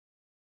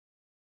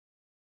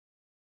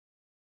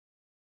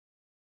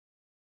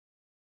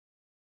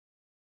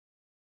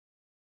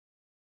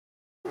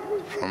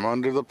From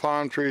under the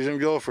palm trees in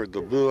Guilford,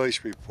 the Blue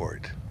Ice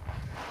Report.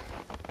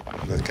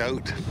 Look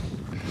out.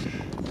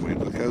 We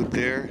look out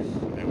there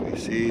and we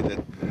see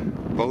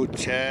that both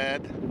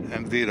Chad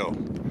and Vito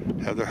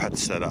have their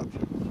huts set up.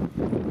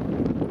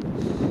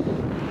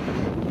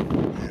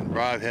 And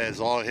Rob has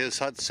all his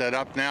huts set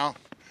up now,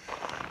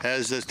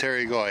 as does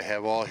Terry Goy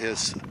have all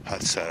his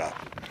huts set up.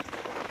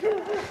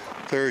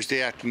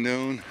 Thursday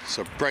afternoon, it's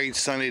a bright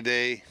sunny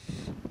day.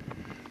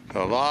 A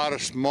lot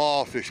of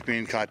small fish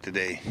being caught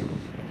today,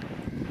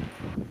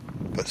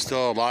 but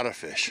still a lot of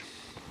fish.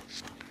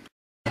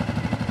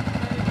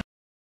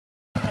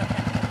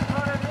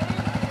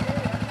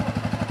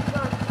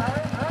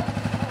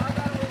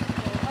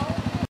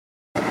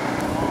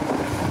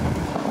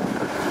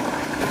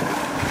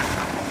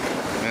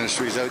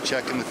 Ministry's out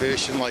checking the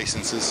fish and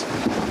licenses.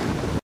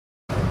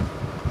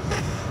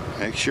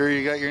 Make sure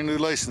you got your new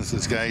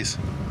licenses, guys.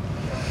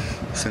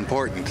 It's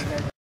important.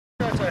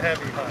 That's a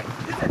heavy hunt.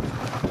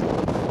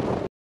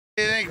 What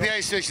do you think the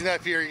ice fishing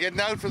up here? You getting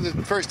out for the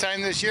first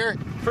time this year?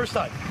 First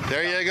time.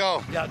 There you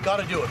go. Yeah,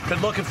 gotta do it.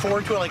 Been looking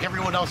forward to it like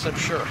everyone else, I'm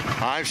sure.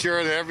 I'm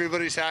sure that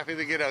everybody's happy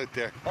to get out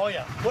there. Oh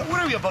yeah. What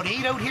are we, about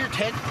 8 out here?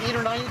 10, 8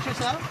 or 9 inches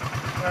now?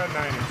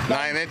 9 inches.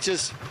 9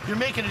 inches? You're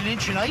making an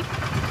inch a night?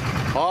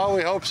 Oh,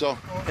 we hope so.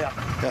 Yeah.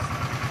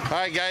 All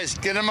right, guys,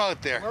 get them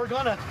out there. We're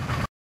gonna.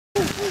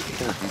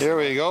 Here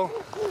we go.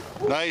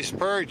 Nice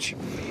perch.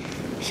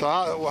 So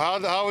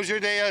how was your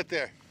day out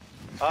there?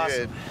 Awesome.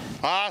 Good.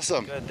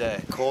 Awesome. Good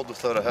day. Cold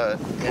without a hut.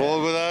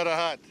 Cold without a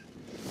hut.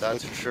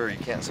 That's for sure. You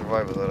can't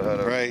survive without a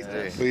hut. Right.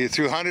 Well, you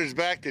threw hundreds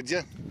back, did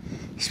you?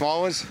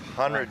 Small ones?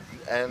 100,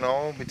 and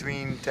all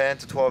between 10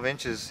 to 12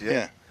 inches.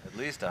 Yeah. At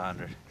least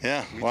 100.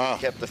 Yeah. We Wow.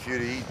 just kept a few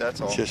to eat.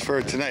 That's all. Just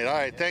for tonight. All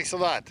right. Thanks a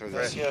lot for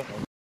this. Thank you.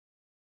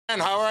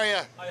 And how are you?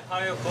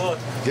 Hi, good.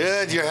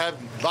 Good. You have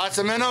lots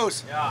of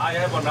minnows? Yeah, I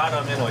have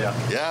another minnow, yeah.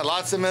 Yeah,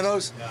 lots of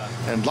minnows?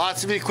 Yeah. And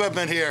lots of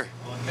equipment here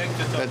Oh, thank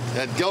you,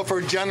 sir. at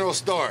Guilford General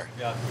Store.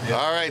 Yeah, yeah.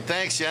 All right.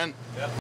 Thanks, Jen. Yeah.